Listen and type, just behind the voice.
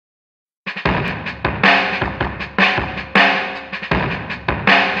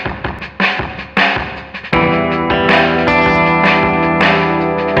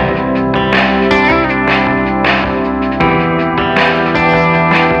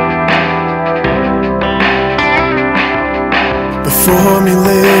For me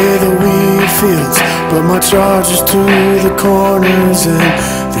lay the wheat fields, but my charges to the corners and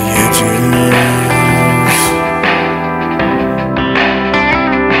the edges.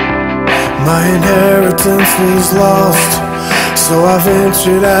 My inheritance was lost, so I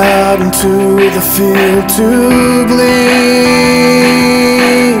ventured out into the field to glean.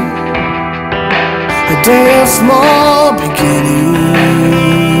 A day of small beginnings,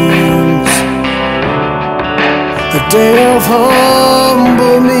 a day of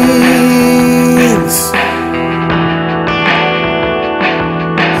humble means.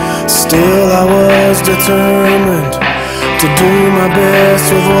 Still I was determined to do my best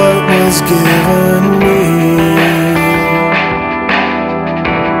with what was given me.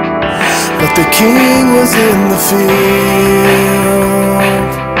 But the king was in the field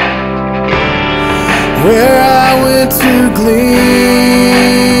where I went to glean.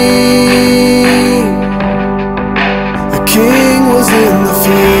 The king was in the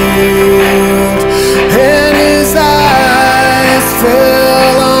field, and his eyes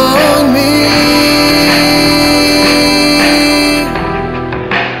fell on me.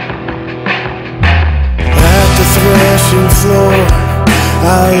 At the threshing floor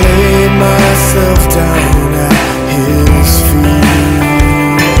I laid myself down at his feet.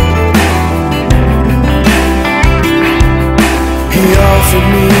 He offered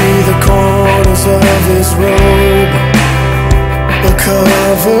me the corners of his robe, a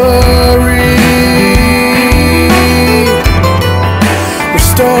covering,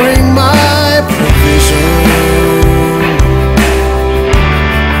 restoring my provision,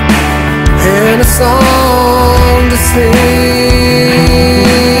 and a song to sing.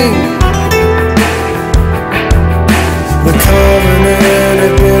 The covenant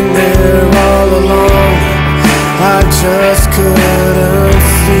had been there all along, I just couldn't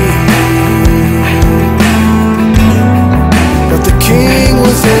see. But the king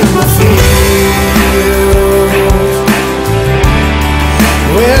was in the field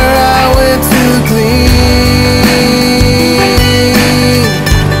where I went to glean.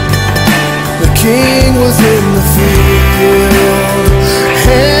 The king was in the field,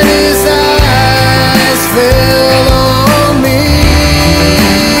 and his eyes fell on me.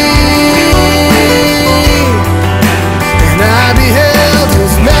 And I beheld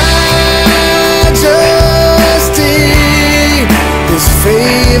his majesty, his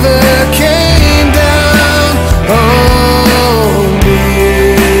favor came down on me.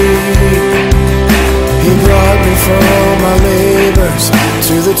 He brought me from my labors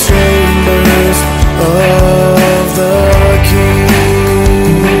to the chambers of the King.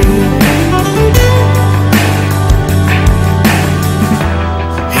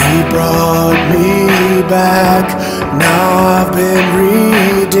 He brought me back, now I've been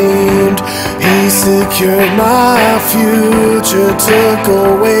redeemed. He secured my future, took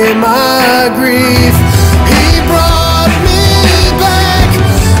away my grief. He brought me back,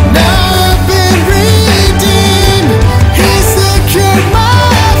 now I've been redeemed. He secured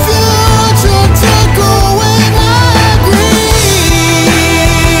my future, took away my grief.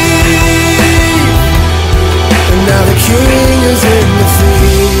 And now the king is in the field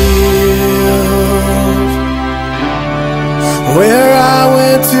where I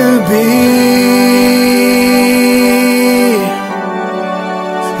went to be.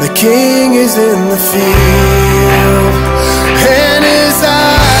 The king is in the field, and his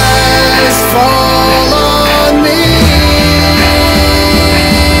eyes fall on me.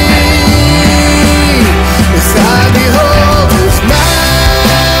 As I behold his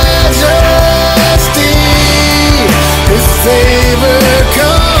majesty, his favor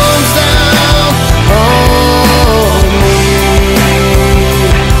comes down on me.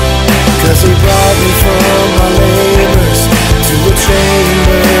 'Cause he brought me from my labors to the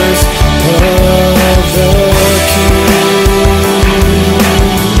chambers of the King.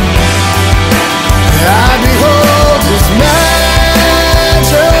 I behold his majesty,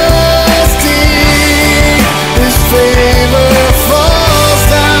 his favor falls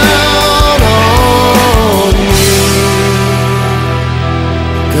down on me.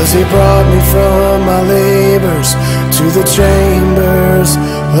 'Cause he brought me from my labors to the chambers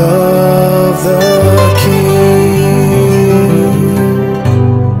of the